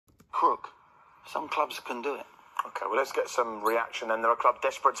crook. Some clubs can do it. Okay, well, let's get some reaction then. They're a club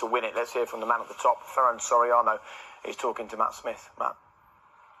desperate to win it. Let's hear from the man at the top, Ferran Soriano. He's talking to Matt Smith. Matt.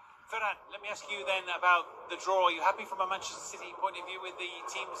 Ferran, let me ask you then about the draw. Are you happy from a Manchester City point of view with the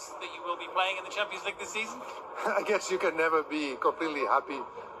teams that you will be playing in the Champions League this season? I guess you can never be completely happy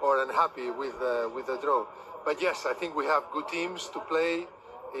or unhappy with the draw. But yes, I think we have good teams to play.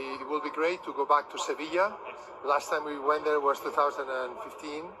 It will be great to go back to Sevilla. Last time we went there was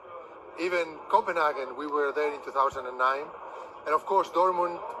 2015. Even Copenhagen, we were there in 2009. And of course,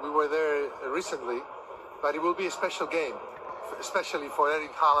 Dortmund, we were there recently. But it will be a special game, especially for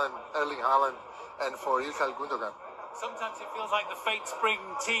Erling Haaland and for İlkay Gündoğan. Sometimes it feels like the fates bring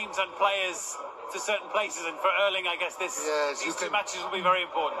teams and players to certain places, and for Erling, I guess these two matches will be very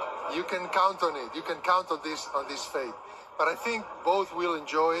important. You can count on it. You can count on this fate. But I think both will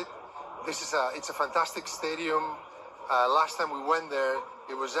enjoy it. It's a fantastic stadium. Last time we went there,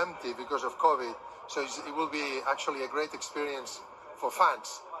 it was empty because of COVID. So it will be actually a great experience for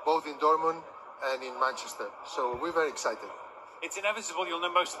fans, both in Dortmund and in Manchester. So we're very excited. It's inevitable you'll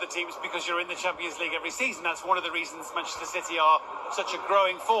know most of the teams because you're in the Champions League every season. That's one of the reasons Manchester City are such a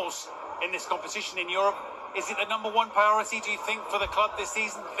growing force in this competition in Europe. Is it the number one priority, do you think, for the club this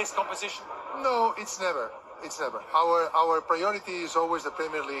season, this competition? No, it's never. It's never. Our priority is always the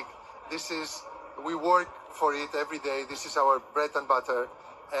Premier League. We work for it every day. This is our bread and butter.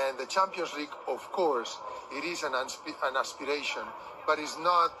 And the Champions League, of course, it is an aspiration, but it's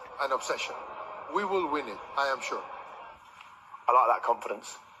not an obsession. We will win it, I am sure. I like that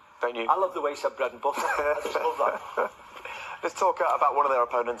confidence, don't you? I love the way he said bread and butter. I just love that. Let's talk about one of their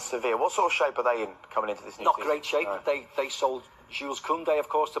opponents, Sevilla. What sort of shape are they in coming into this new season? Not great shape. No. They sold Jules Koundé, of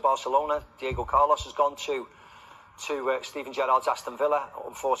course, to Barcelona. Diego Carlos has gone to Steven Gerrard's Aston Villa.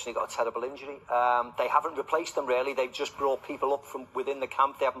 Unfortunately, got a terrible injury. They haven't replaced them, really. They've just brought people up from within the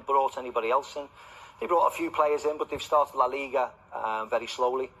camp. They haven't brought anybody else in. They brought a few players in, but they've started La Liga very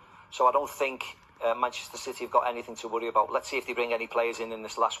slowly. So I don't think Manchester City have got anything to worry about. Let's see if they bring any players in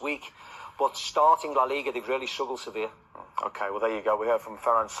this last week. But starting La Liga, they've really struggled severe. Okay, well, there you go. We heard from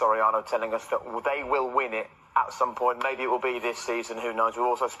Ferran Soriano telling us that they will win it at some point. Maybe it will be this season. Who knows? We've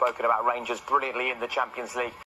also spoken about Rangers brilliantly in the Champions League.